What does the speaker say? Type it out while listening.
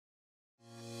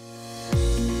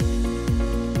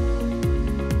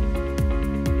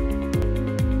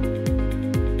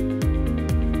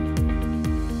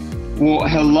Well,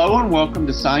 hello and welcome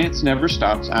to Science Never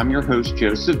Stops. I'm your host,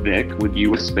 Joseph Vick, with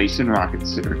U.S. Space and Rocket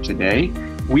Center. Today,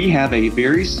 we have a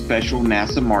very special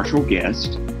NASA Marshal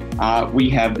guest. We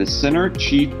have the Center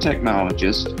Chief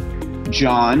Technologist,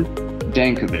 John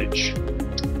Dankanich.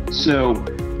 So,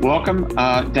 welcome,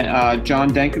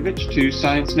 John Dankanich, to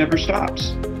Science Never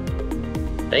Stops.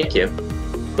 Thank you.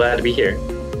 Glad to be here.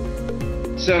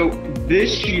 So,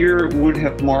 this year would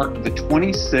have marked the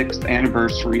 26th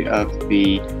anniversary of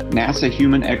the NASA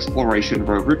Human Exploration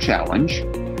Rover Challenge.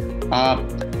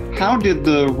 How did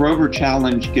the Rover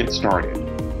Challenge get started?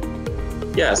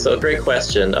 Yeah, so great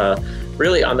question.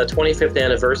 Really, on the 25th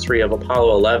anniversary of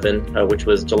Apollo 11, which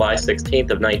was July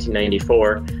 16th of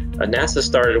 1994, NASA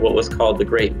started what was called the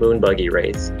Great Moon Buggy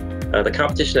Race. The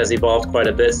competition has evolved quite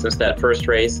a bit since that first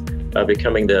race,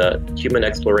 becoming the Human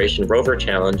Exploration Rover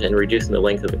Challenge and reducing the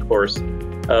length of the course.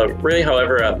 Really,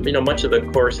 however, much of the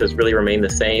course has really remained the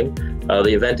same.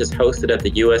 The event is hosted at the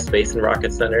U.S. Space and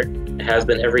Rocket Center. It has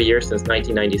been every year since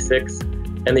 1996.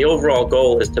 And the overall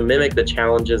goal is to mimic the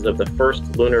challenges of the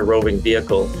first lunar roving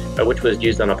vehicle, which was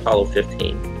used on Apollo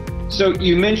 15. So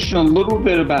you mentioned a little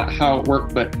bit about how it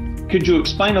worked, but could you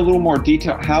explain a little more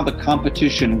detail how the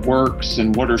competition works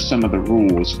and what are some of the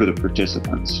rules for the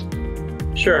participants?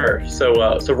 Sure. So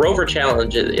Rover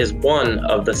Challenge is one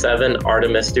of the 7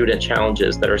 Artemis student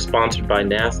challenges that are sponsored by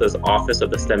NASA's Office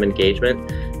of the STEM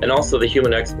Engagement and also the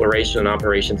Human Exploration and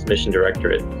Operations Mission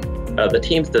Directorate. The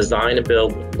teams design and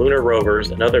build lunar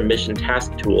rovers and other mission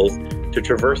task tools to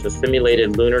traverse a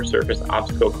simulated lunar surface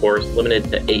obstacle course limited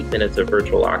to 8 minutes of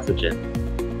virtual oxygen.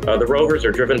 The rovers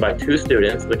are driven by 2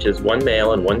 students, which is 1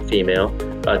 male and 1 female,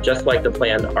 just like the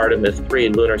planned Artemis 3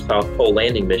 Lunar South Pole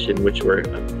landing mission, which we're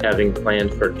having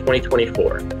planned for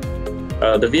 2024.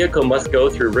 The vehicle must go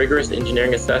through rigorous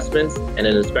engineering assessments and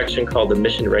an inspection called the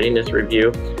Mission Readiness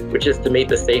Review, which is to meet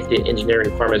the safety and engineering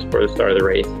requirements for the start of the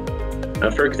race.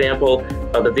 For example,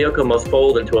 the vehicle must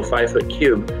fold into a 5-foot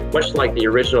cube, much like the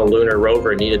original lunar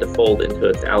rover needed to fold into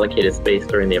its allocated space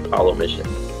during the Apollo mission.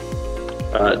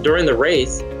 During the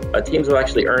race, teams will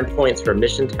actually earn points for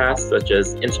mission tasks such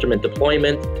as instrument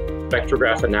deployment,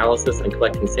 spectrograph analysis, and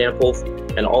collecting samples,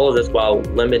 and all of this while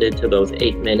limited to those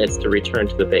 8 minutes to return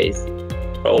to the base.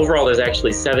 Overall, there's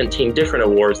actually 17 different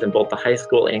awards in both the high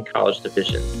school and college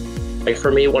divisions. Like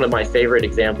for me, one of my favorite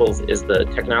examples is the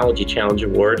Technology Challenge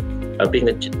Award. Being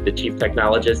the Chief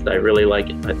Technologist, I really like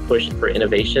a push for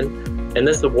innovation, and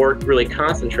this award really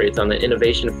concentrates on the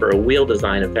innovation for a wheel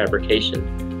design and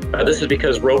fabrication. This is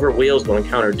because rover wheels will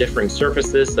encounter differing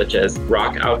surfaces such as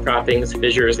rock outcroppings,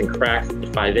 fissures, and cracks up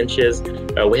to 5 inches.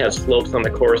 We have slopes on the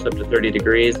course up to 30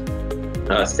 degrees,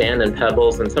 sand and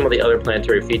pebbles, and some of the other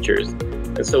planetary features.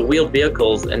 And so wheeled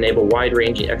vehicles enable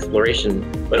wide-ranging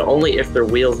exploration, but only if their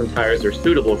wheels and tires are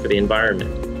suitable for the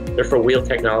environment. Therefore, wheel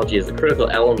technology is a critical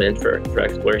element for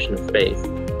exploration of space.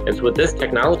 And so with this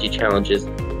technology challenges,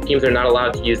 teams are not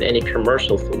allowed to use any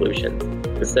commercial solutions.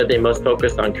 Instead, they must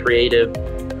focus on creative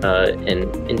and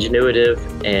ingenuitive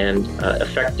and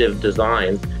effective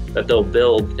designs that they'll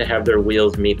build to have their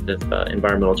wheels meet the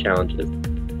environmental challenges.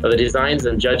 The designs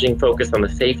and judging focus on the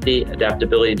safety,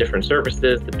 adaptability to different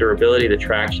surfaces, the durability, the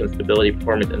traction, stability,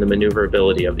 performance, and the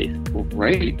maneuverability of these.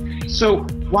 Great. So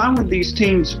why would these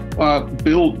teams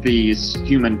build these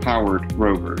human-powered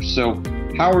rovers? So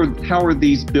how are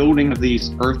these building of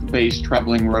these Earth-based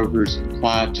traveling rovers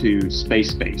apply to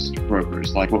space-based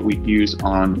rovers, like what we use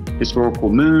on historical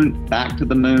moon, back to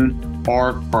the moon,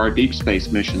 or our deep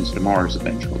space missions to Mars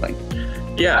eventually?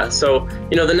 Yeah, so,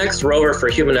 the next rover for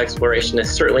human exploration is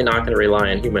certainly not going to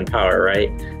rely on human power, right?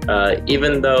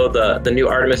 Even though the new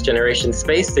Artemis generation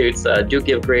spacesuits do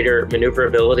give greater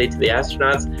maneuverability to the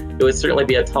astronauts, it would certainly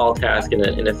be a tall task and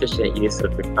an efficient use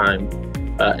of their time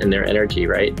and their energy,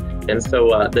 right? And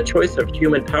so the choice of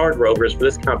human-powered rovers for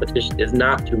this competition is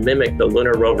not to mimic the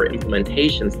lunar rover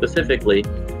implementation specifically,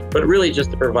 but really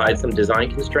just to provide some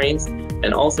design constraints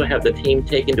and also have the team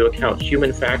take into account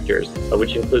human factors,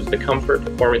 which includes the comfort,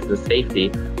 performance, and safety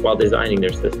while designing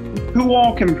their system. Who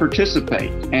all can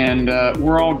participate, and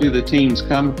where all do the teams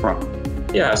come from?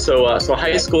 Yeah, so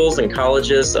high schools and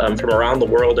colleges from around the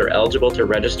world are eligible to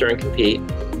register and compete.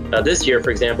 This year,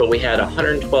 for example, we had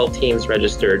 112 teams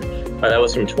registered. That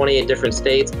was from 28 different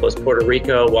states, plus Puerto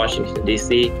Rico, Washington,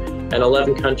 D.C., and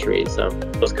 11 countries.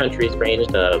 Those countries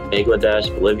ranged Bangladesh,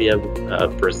 Bolivia,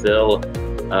 Brazil,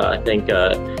 I think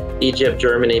Egypt,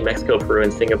 Germany, Mexico, Peru,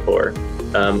 and Singapore.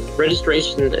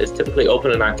 Registration is typically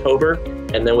open in October,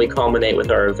 and then we culminate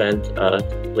with our event,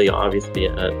 obviously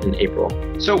in April.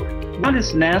 So why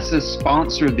does NASA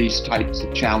sponsor these types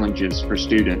of challenges for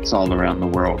students all around the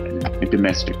world and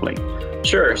domestically?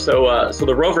 Sure. So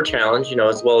the Rover Challenge,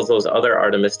 as well as those other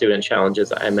Artemis student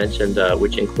challenges I mentioned,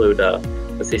 which include,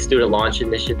 Student Launch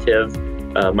Initiative,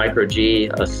 Micro G,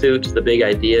 Suits, The Big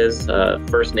Ideas,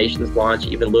 First Nations Launch,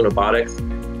 even Lunabotics.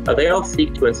 They all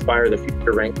seek to inspire the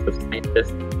future ranks of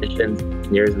scientists, technicians,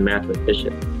 engineers, and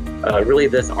mathematicians. Really,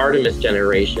 this Artemis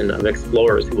generation of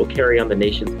explorers who will carry on the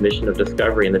nation's mission of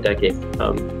discovery in the decades to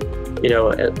come.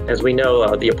 As we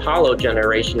know, the Apollo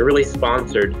generation really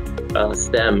sponsored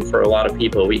STEM for a lot of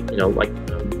people.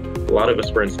 A lot of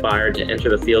us were inspired to enter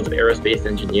the fields of aerospace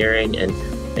engineering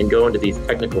and go into these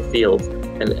technical fields.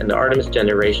 And the Artemis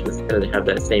generation is going to have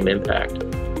that same impact.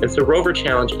 And so Rover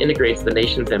Challenge integrates the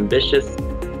nation's ambitious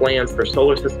plans for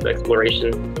solar system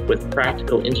exploration with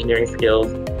practical engineering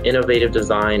skills, innovative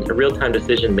design, and real-time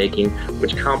decision-making,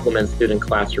 which complements student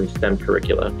classroom STEM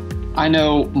curricula. I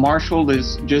know Marshall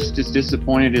is just as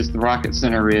disappointed as the Rocket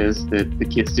Center is that the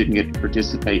kids didn't get to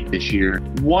participate this year.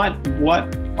 What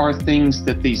are things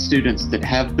that these students that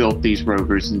have built these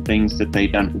rovers and things that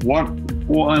they've done,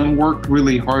 worked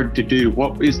really hard to do?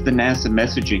 What is the NASA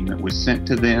messaging that was sent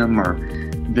to them, or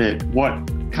what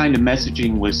kind of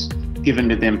messaging was given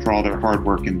to them for all their hard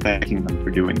work and thanking them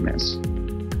for doing this?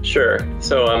 Sure.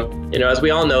 So, as we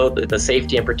all know, the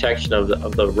safety and protection of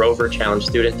the Rover Challenge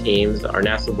student teams, our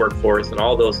NASA workforce, and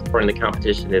all those supporting the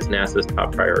competition is NASA's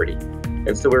top priority.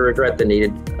 And so we regret the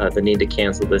need to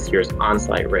cancel this year's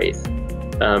on-site race.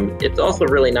 It's also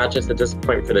really not just a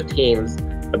disappointment for the teams,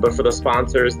 but for the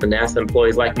sponsors, the NASA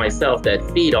employees like myself that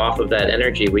feed off of that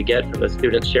energy we get from the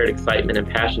students' shared excitement and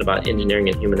passion about engineering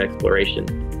and human exploration.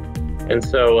 And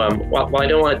so while I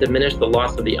don't want to diminish the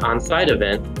loss of the on-site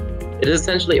event, it is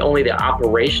essentially only the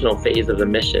operational phase of the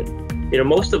mission.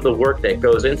 Most of the work that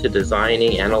goes into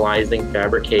designing, analyzing,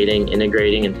 fabricating,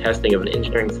 integrating, and testing of an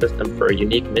engineering system for a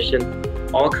unique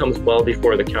mission all comes well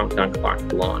before the countdown clock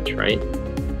to launch, right?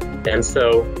 And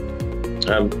so,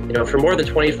 for more than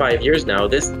 25 years now,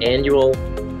 this annual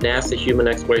NASA Human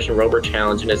Exploration Rover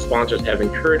Challenge and its sponsors have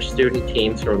encouraged student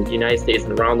teams from the United States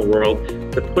and around the world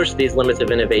to push these limits of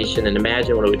innovation and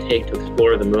imagine what it would take to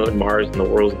explore the moon, Mars, and the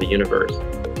worlds of the universe.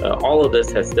 All of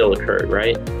this has still occurred,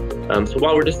 right? So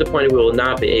while we're disappointed we will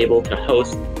not be able to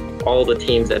host all the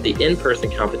teams at the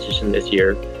in-person competition this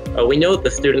year, we know that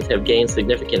the students have gained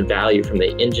significant value from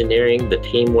the engineering, the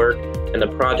teamwork, and the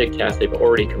project tasks they've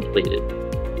already completed.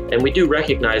 And we do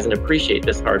recognize and appreciate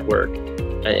this hard work.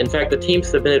 In fact, the team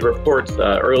submitted reports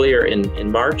earlier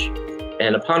in March,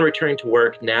 and upon returning to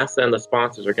work, NASA and the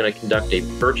sponsors are going to conduct a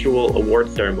virtual award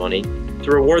ceremony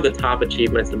to reward the top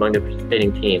achievements among the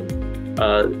participating teams.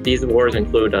 These awards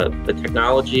include the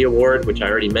Technology Award, which I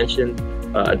already mentioned,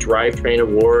 a Drivetrain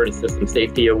Award, a System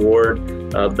Safety Award,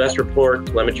 Best Report,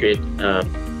 Telemetry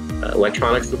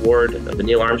Electronics Award, the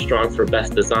Neil Armstrong for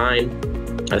Best Design,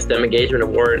 a STEM Engagement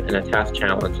Award, and a Task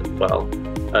Challenge as well.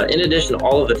 In addition,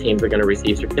 all of the teams are going to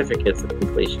receive certificates of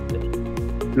completion.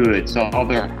 Good. So all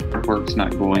their hard work's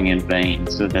not going in vain.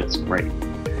 So that's great.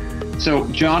 So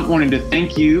John, wanted to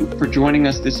thank you for joining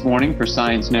us this morning for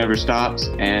Science Never Stops,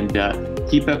 and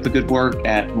keep up the good work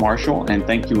at Marshall, and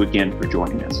thank you again for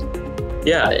joining us.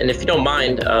 Yeah, and if you don't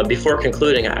mind, before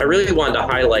concluding, I really wanted to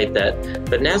highlight that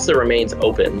NASA remains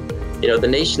open. The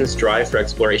nation's drive for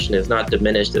exploration is not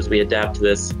diminished as we adapt to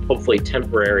this hopefully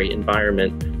temporary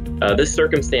environment. This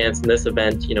circumstance and this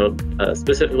event,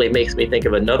 specifically makes me think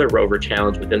of another rover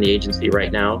challenge within the agency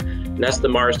right now, and that's the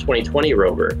Mars 2020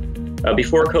 rover.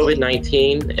 Before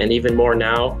COVID-19, and even more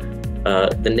now,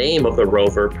 the name of the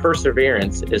rover,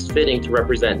 Perseverance, is fitting to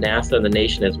represent NASA and the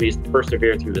nation as we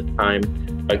persevere through this time,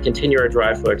 continue our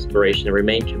drive for exploration, and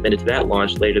remain committed to that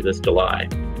launch later this July.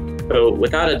 So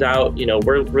without a doubt,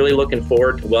 we're really looking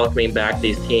forward to welcoming back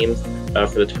these teams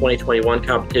for the 2021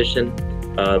 competition.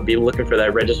 Be looking for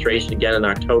that registration again in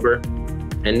October.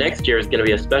 And next year is going to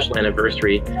be a special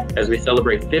anniversary as we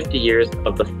celebrate 50 years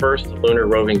of the first lunar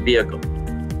roving vehicle.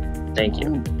 Thank you.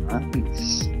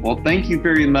 Nice. Well, thank you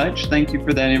very much. Thank you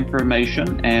for that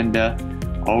information. And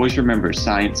always remember,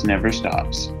 science never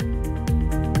stops.